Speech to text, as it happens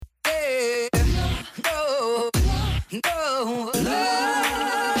No, no,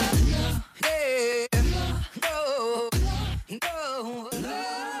 yeah, no, no, no.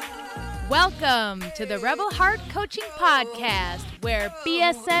 Welcome to the Rebel Heart Coaching Podcast, where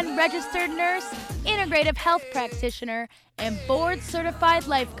BSN registered nurse, integrative health practitioner, and board-certified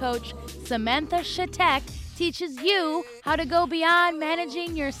life coach Samantha Shatek teaches you how to go beyond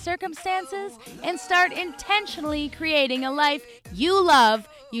managing your circumstances and start intentionally creating a life you love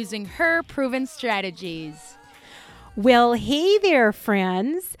using her proven strategies. Well, hey there,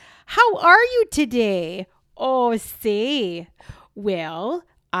 friends. How are you today? Oh, say. Well,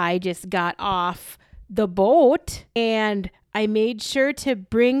 I just got off the boat and I made sure to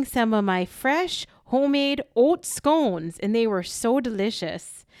bring some of my fresh homemade oat scones, and they were so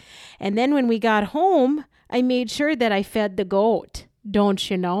delicious. And then when we got home, I made sure that I fed the goat. Don't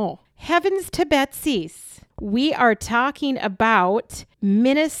you know? Heavens to Betsy's. We are talking about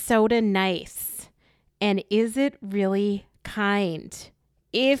Minnesota Nice. And is it really kind?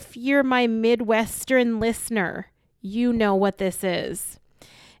 If you're my Midwestern listener, you know what this is.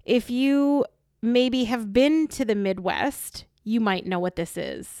 If you maybe have been to the Midwest, you might know what this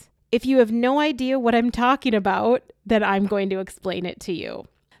is. If you have no idea what I'm talking about, then I'm going to explain it to you.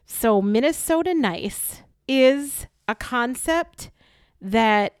 So Minnesota Nice is a concept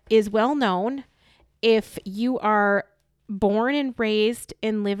that is well known. If you are born and raised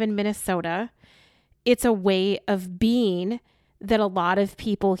and live in Minnesota, it's a way of being that a lot of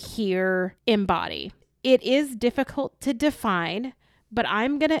people here embody. It is difficult to define, but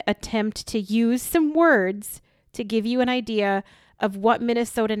I'm going to attempt to use some words to give you an idea of what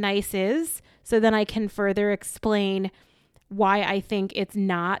Minnesota Nice is, so then I can further explain why I think it's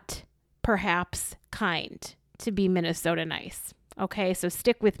not perhaps kind to be Minnesota Nice. Okay, so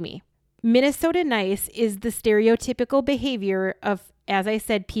stick with me. Minnesota Nice is the stereotypical behavior of, as I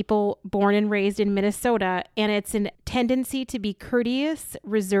said, people born and raised in Minnesota, and it's a tendency to be courteous,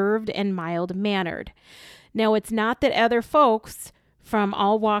 reserved, and mild-mannered. Now, it's not that other folks from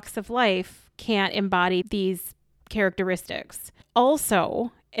all walks of life can't embody these characteristics.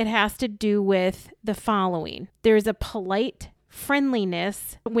 Also, it has to do with the following. There's a polite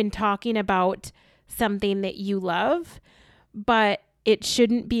friendliness when talking about something that you love, but it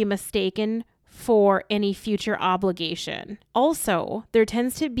shouldn't be mistaken for any future obligation. Also, there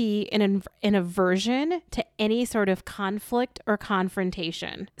tends to be an aversion to any sort of conflict or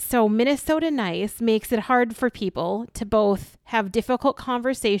confrontation. So Minnesota Nice makes it hard for people to both have difficult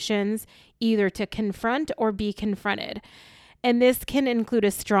conversations, either to confront or be confronted. And this can include a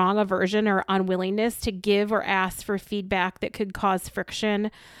strong aversion or unwillingness to give or ask for feedback that could cause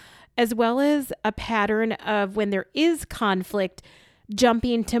friction, as well as a pattern of, when there is conflict,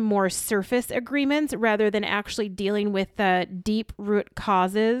 jumping to more surface agreements rather than actually dealing with the deep root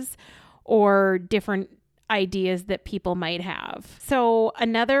causes or different ideas that people might have. So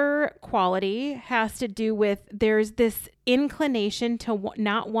another quality has to do with, there's this inclination to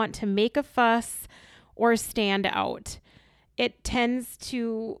not want to make a fuss or stand out. It tends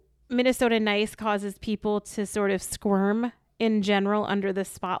to, Minnesota Nice causes people to sort of squirm in general under the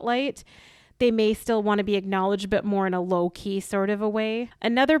spotlight. They may still want to be acknowledged, but more in a low-key sort of a way.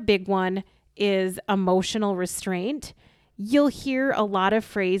 Another big one is emotional restraint. You'll hear a lot of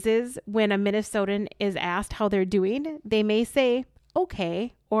phrases when a Minnesotan is asked how they're doing. They may say,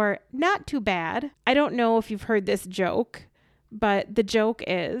 okay, or not too bad. I don't know if you've heard this joke, but the joke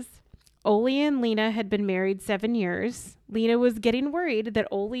is, Oli and Lena had been married 7 years. Lena was getting worried that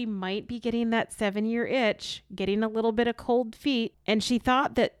Oli might be getting that 7-year itch, getting a little bit of cold feet, and she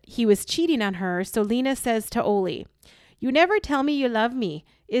thought that he was cheating on her. So Lena says to Oli, "You never tell me you love me.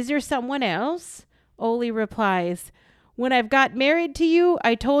 Is there someone else?" Oli replies, "When I've got married to you,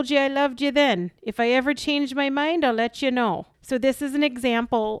 I told you I loved you then. If I ever change my mind, I'll let you know." So this is an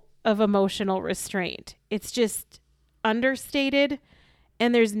example of emotional restraint. It's just understated,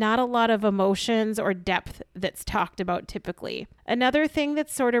 and there's not a lot of emotions or depth that's talked about typically. Another thing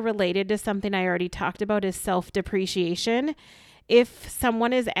that's sort of related to something I already talked about is self-depreciation. If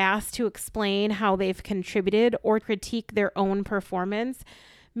someone is asked to explain how they've contributed or critique their own performance,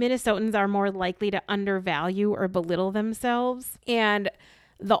 Minnesotans are more likely to undervalue or belittle themselves. And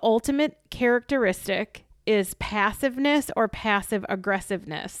the ultimate characteristic is passiveness or passive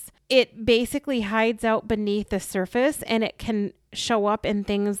aggressiveness. It basically hides out beneath the surface, and it can show up in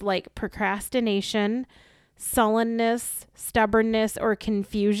things like procrastination, sullenness, stubbornness, or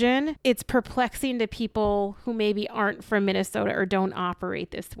confusion. It's perplexing to people who maybe aren't from Minnesota or don't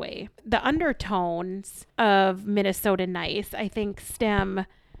operate this way. The undertones of Minnesota Nice, I think, stem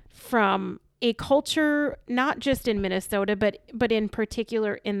from a culture, not just in Minnesota, but in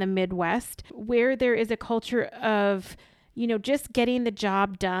particular in the Midwest, where there is a culture of, just getting the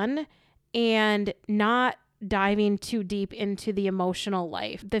job done and not diving too deep into the emotional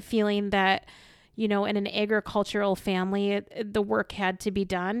life. The feeling that, in an agricultural family, the work had to be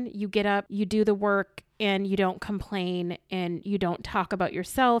done. You get up, you do the work, and you don't complain, and you don't talk about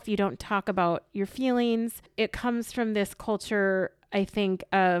yourself. You don't talk about your feelings. It comes from this culture, I think,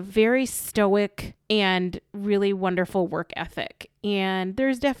 of very stoic and really wonderful work ethic. And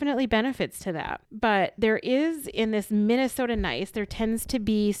there's definitely benefits to that. But there is, in this Minnesota nice, there tends to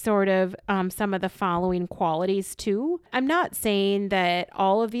be sort of some of the following qualities too. I'm not saying that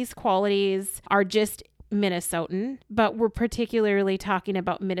all of these qualities are just Minnesotan, but we're particularly talking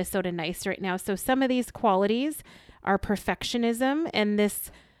about Minnesota nice right now. So some of these qualities are perfectionism, and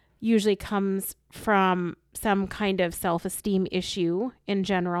this usually comes from some kind of self-esteem issue in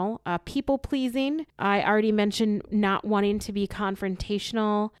general. People pleasing. I already mentioned not wanting to be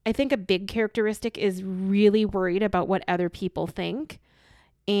confrontational. I think a big characteristic is really worried about what other people think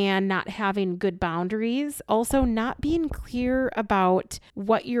and not having good boundaries. Also, not being clear about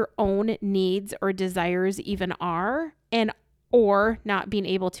what your own needs or desires even are, or not being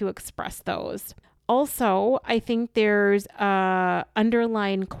able to express those. Also, I think there's a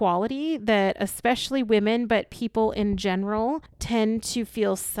underlying quality that especially women, but people in general, tend to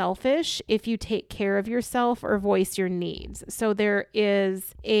feel selfish if you take care of yourself or voice your needs. So there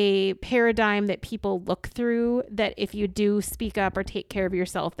is a paradigm that people look through that if you do speak up or take care of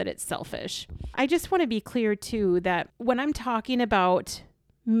yourself, that it's selfish. I just want to be clear too that when I'm talking about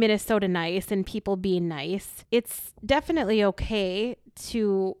Minnesota nice and people being nice, it's definitely okay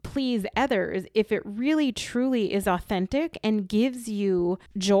to please others if it really truly is authentic and gives you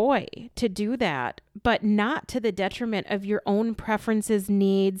joy to do that, but not to the detriment of your own preferences,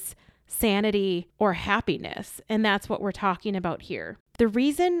 needs, sanity, or happiness. And that's what we're talking about here. The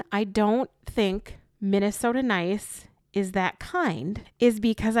reason I don't think Minnesota nice is that kind is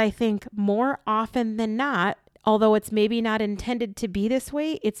because I think more often than not, although it's maybe not intended to be this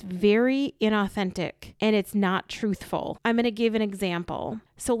way, it's very inauthentic and it's not truthful. I'm going to give an example.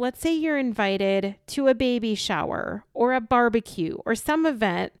 So let's say you're invited to a baby shower or a barbecue or some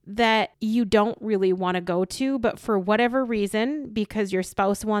event that you don't really want to go to, but for whatever reason, because your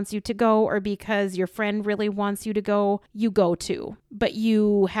spouse wants you to go or because your friend really wants you to go, you go to. But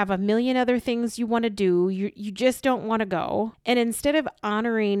you have a million other things you want to do. You just don't want to go. And instead of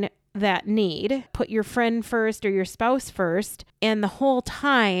honoring that need, put your friend first or your spouse first, and the whole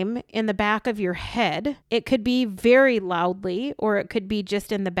time in the back of your head, it could be very loudly or it could be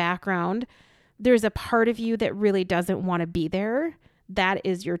just in the background, there's a part of you that really doesn't want to be there. That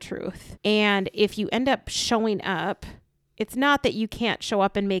is your truth. And if you end up showing up, it's not that you can't show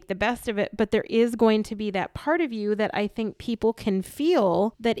up and make the best of it, but there is going to be that part of you that I think people can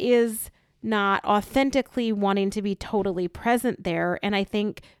feel that is not authentically wanting to be totally present there. And I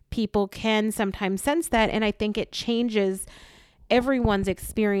think people can sometimes sense that. And I think it changes everyone's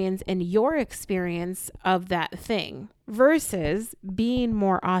experience and your experience of that thing versus being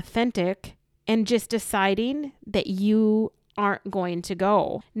more authentic and just deciding that you aren't going to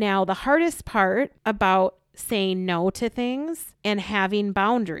go. Now, the hardest part about saying no to things and having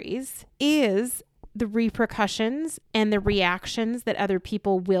boundaries is the repercussions and the reactions that other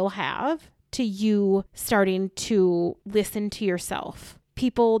people will have to you starting to listen to yourself.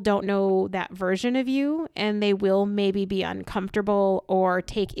 People don't know that version of you and they will maybe be uncomfortable or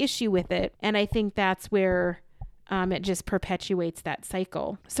take issue with it. And I think that's where it just perpetuates that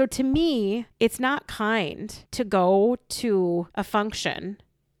cycle. So to me, it's not kind to go to a function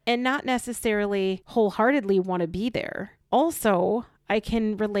and not necessarily wholeheartedly want to be there. Also, I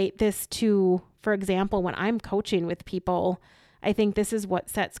can relate this to, for example, when I'm coaching with people, I think this is what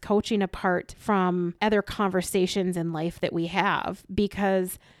sets coaching apart from other conversations in life that we have.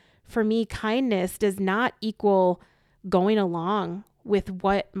 Because for me, kindness does not equal going along with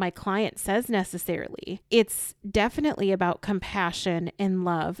what my client says necessarily. It's definitely about compassion and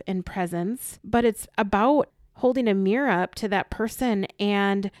love and presence, but it's about holding a mirror up to that person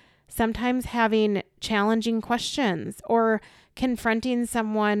and sometimes having challenging questions or confronting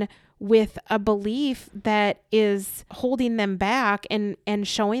someone with a belief that is holding them back and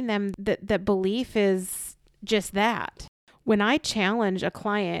showing them that the belief is just that. When I challenge a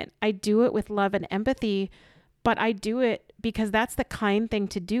client, I do it with love and empathy, but I do it because that's the kind thing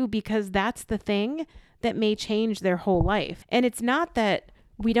to do, because that's the thing that may change their whole life. And it's not that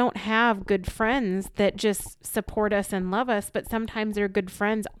we don't have good friends that just support us and love us, but sometimes our good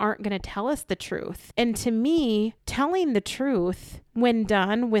friends aren't going to tell us the truth. And to me, telling the truth when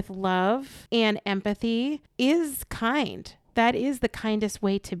done with love and empathy is kind. That is the kindest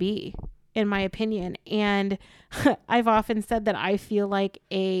way to be, in my opinion. And I've often said that I feel like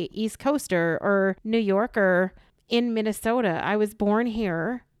a East Coaster or New Yorker in Minnesota. I was born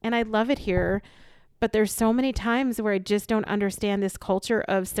here and I love it here. But there's so many times where I just don't understand this culture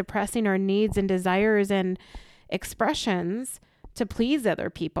of suppressing our needs and desires and expressions to please other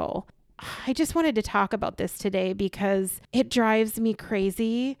people. I just wanted to talk about this today because it drives me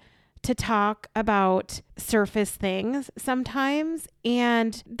crazy to talk about surface things sometimes.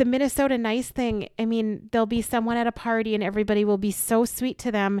 And the Minnesota nice thing, I mean, there'll be someone at a party and everybody will be so sweet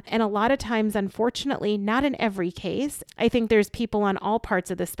to them. And a lot of times, unfortunately, not in every case, I think there's people on all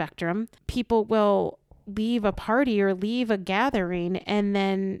parts of the spectrum. People will leave a party or leave a gathering and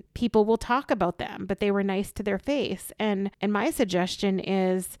then people will talk about them, but they were nice to their face. And my suggestion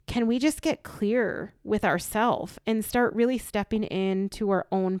is, can we just get clear with ourselves and start really stepping into our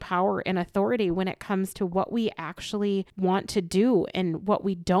own power and authority when it comes to what we actually want to do and what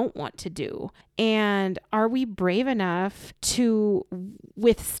we don't want to do? And are we brave enough to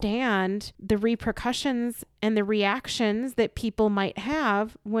withstand the repercussions and the reactions that people might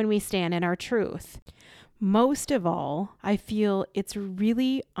have when we stand in our truth? Most of all, I feel it's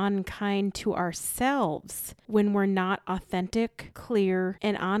really unkind to ourselves when we're not authentic, clear,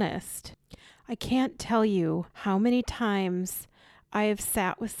 and honest. I can't tell you how many times I have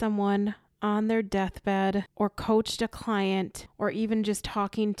sat with someone on their deathbed or coached a client or even just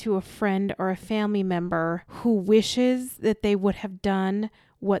talking to a friend or a family member who wishes that they would have done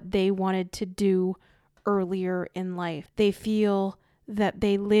what they wanted to do earlier in life. They feel that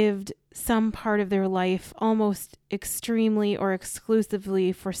they lived some part of their life almost extremely or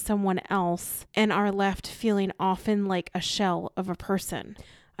exclusively for someone else and are left feeling often like a shell of a person.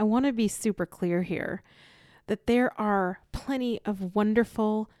 I want to be super clear here that there are plenty of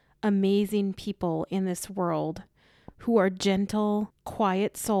wonderful, amazing people in this world who are gentle,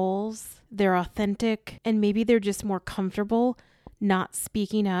 quiet souls. They're authentic, and maybe they're just more comfortable not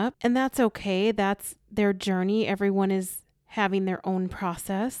speaking up. And that's okay. That's their journey. Everyone is having their own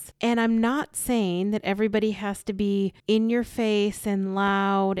process. And I'm not saying that everybody has to be in your face and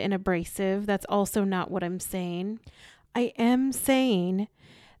loud and abrasive. That's also not what I'm saying. I am saying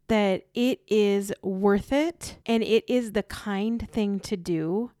that it is worth it and it is the kind thing to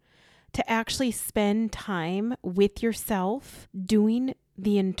do to actually spend time with yourself, doing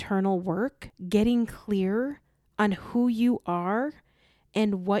the internal work, getting clear on who you are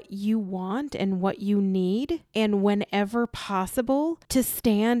and what you want and what you need, and whenever possible, to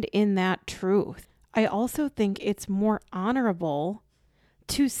stand in that truth. I also think it's more honorable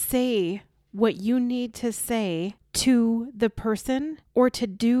to say what you need to say to the person or to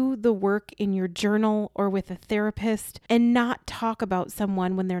do the work in your journal or with a therapist and not talk about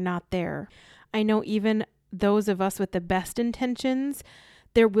someone when they're not there. I know even those of us with the best intentions,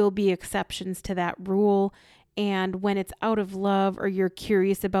 there will be exceptions to that rule. And when it's out of love or you're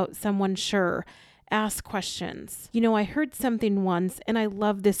curious about someone, sure, ask questions. You know, I heard something once and I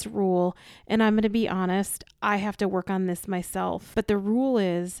love this rule, and I'm going to be honest, I have to work on this myself. But the rule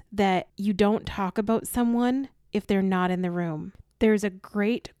is that you don't talk about someone if they're not in the room. There's a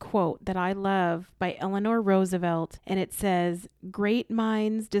great quote that I love by Eleanor Roosevelt, and it says, "Great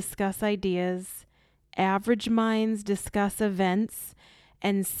minds discuss ideas, average minds discuss events,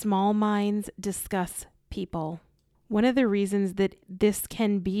 and small minds discuss people." One of the reasons that this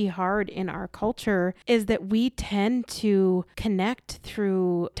can be hard in our culture is that we tend to connect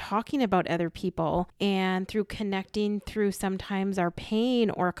through talking about other people and through connecting through sometimes our pain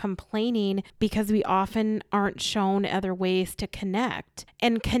or complaining because we often aren't shown other ways to connect.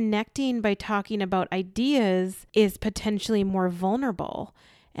 And connecting by talking about ideas is potentially more vulnerable.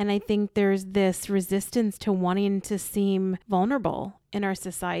 And I think there's this resistance to wanting to seem vulnerable in our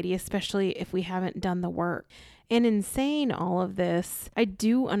society, especially if we haven't done the work. And in saying all of this, I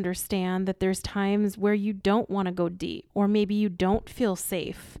do understand that there's times where you don't want to go deep, or maybe you don't feel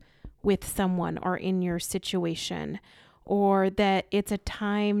safe with someone or in your situation, or that it's a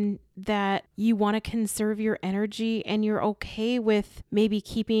time that you want to conserve your energy and you're okay with maybe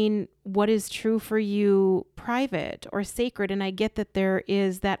keeping what is true for you private or sacred. And I get that there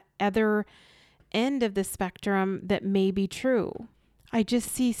is that other end of the spectrum that may be true. I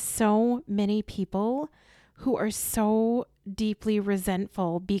just see so many people who are so deeply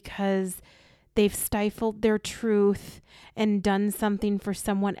resentful because they've stifled their truth and done something for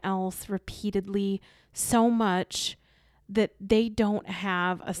someone else repeatedly so much that they don't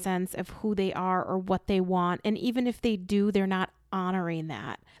have a sense of who they are or what they want. And even if they do, they're not honoring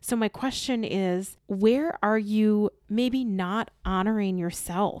that. So my question is, where are you maybe not honoring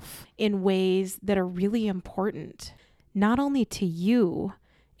yourself in ways that are really important, not only to you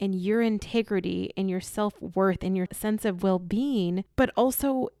and your integrity and your self-worth and your sense of well-being, but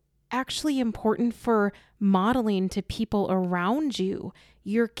also actually important for modeling to people around you,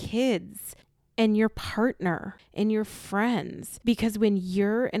 your kids and your partner and your friends? Because when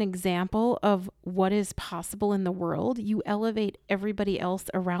you're an example of what is possible in the world, you elevate everybody else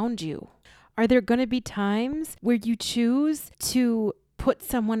around you. Are there going to be times where you choose to put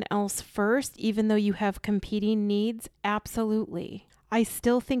someone else first, even though you have competing needs? Absolutely. I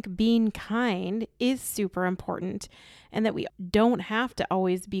still think being kind is super important and that we don't have to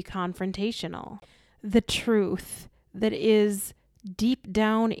always be confrontational. The truth that is deep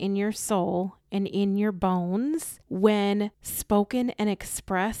down in your soul and in your bones, when spoken and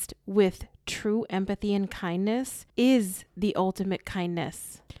expressed with true empathy and kindness, is the ultimate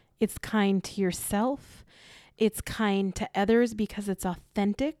kindness. It's kind to yourself. It's kind to others because it's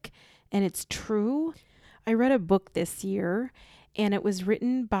authentic and it's true. I read a book this year, and it was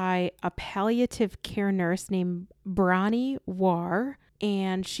written by a palliative care nurse named Bronnie War,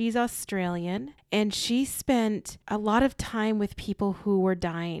 and she's Australian, and she spent a lot of time with people who were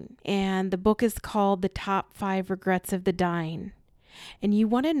dying. And the book is called The Top 5 Regrets of the Dying. And you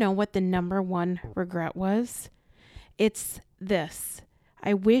want to know what the number one regret was? It's this: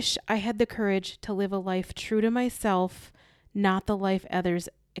 I wish I had the courage to live a life true to myself, not the life others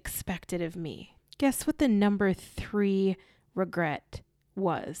expected of me. Guess what the number 3 regret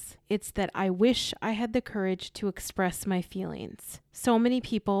was? It's that I wish I had the courage to express my feelings. So many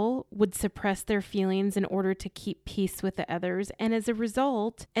people would suppress their feelings in order to keep peace with the others, and as a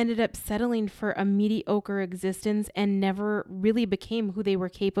result, ended up settling for a mediocre existence and never really became who they were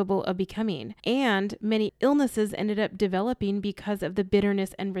capable of becoming. And many illnesses ended up developing because of the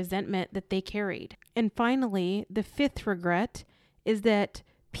bitterness and resentment that they carried. And finally, the 5th regret is that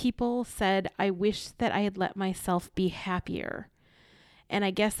people said, I wish that I had let myself be happier. And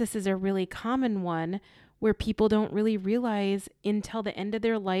I guess this is a really common one where people don't really realize until the end of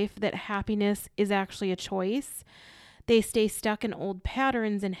their life that happiness is actually a choice. They stay stuck in old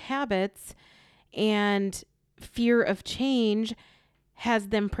patterns and habits, and fear of change has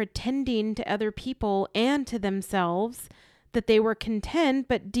them pretending to other people and to themselves that they were content,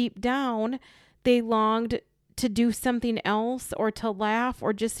 but deep down they longed to do something else or to laugh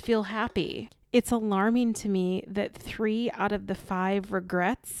or just feel happy. It's alarming to me that 3 out of the 5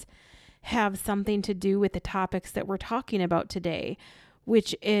 regrets have something to do with the topics that we're talking about today,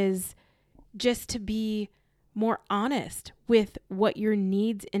 which is just to be more honest with what your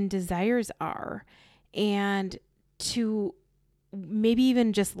needs and desires are, and to maybe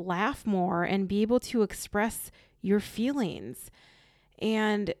even just laugh more and be able to express your feelings,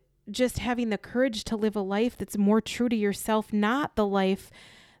 and just having the courage to live a life that's more true to yourself, not the life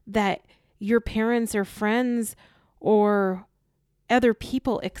that your parents or friends or other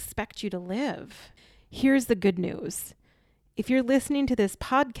people expect you to live. Here's the good news. If you're listening to this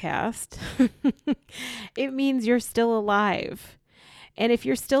podcast, it means you're still alive. And if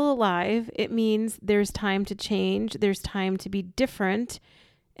you're still alive, it means there's time to change, there's time to be different,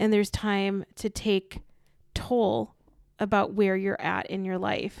 and there's time to take toll about where you're at in your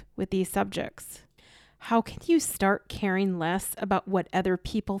life with these subjects. How can you start caring less about what other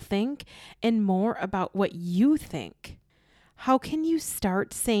people think and more about what you think? How can you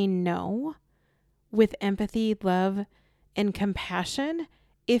start saying no with empathy, love, and compassion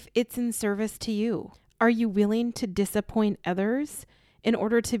if it's in service to you? Are you willing to disappoint others in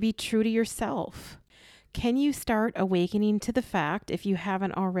order to be true to yourself? Can you start awakening to the fact, if you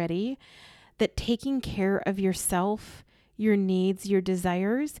haven't already, that taking care of yourself, your needs, your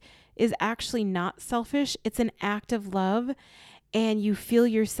desires is actually not selfish? It's an act of love, and you fill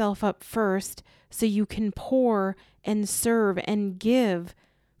yourself up first so you can pour and serve and give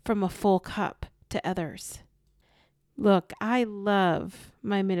from a full cup to others. Look, I love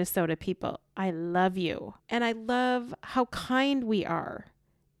my Minnesota people. I love you. And I love how kind we are.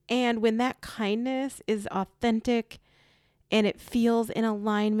 And when that kindness is authentic and it feels in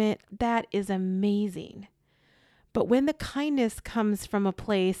alignment, that is amazing. But when the kindness comes from a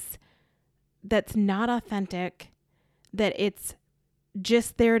place that's not authentic, that it's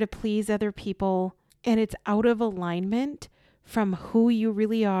just there to please other people, and it's out of alignment from who you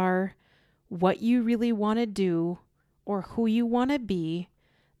really are, what you really want to do, or who you want to be,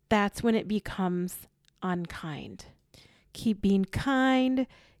 that's when it becomes unkind. Keep being kind,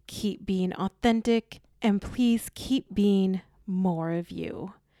 keep being authentic, And please keep being more of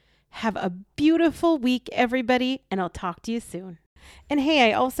you. Have a beautiful week, everybody, and I'll talk to you soon. And hey,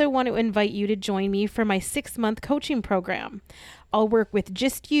 I also want to invite you to join me for my 6-month coaching program. I'll work with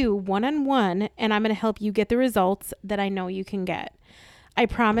just you one-on-one, and I'm going to help you get the results that I know you can get. I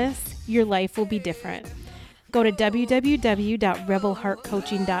promise your life will be different. Go to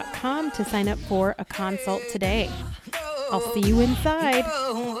www.rebelheartcoaching.com to sign up for a consult today. I'll see you inside.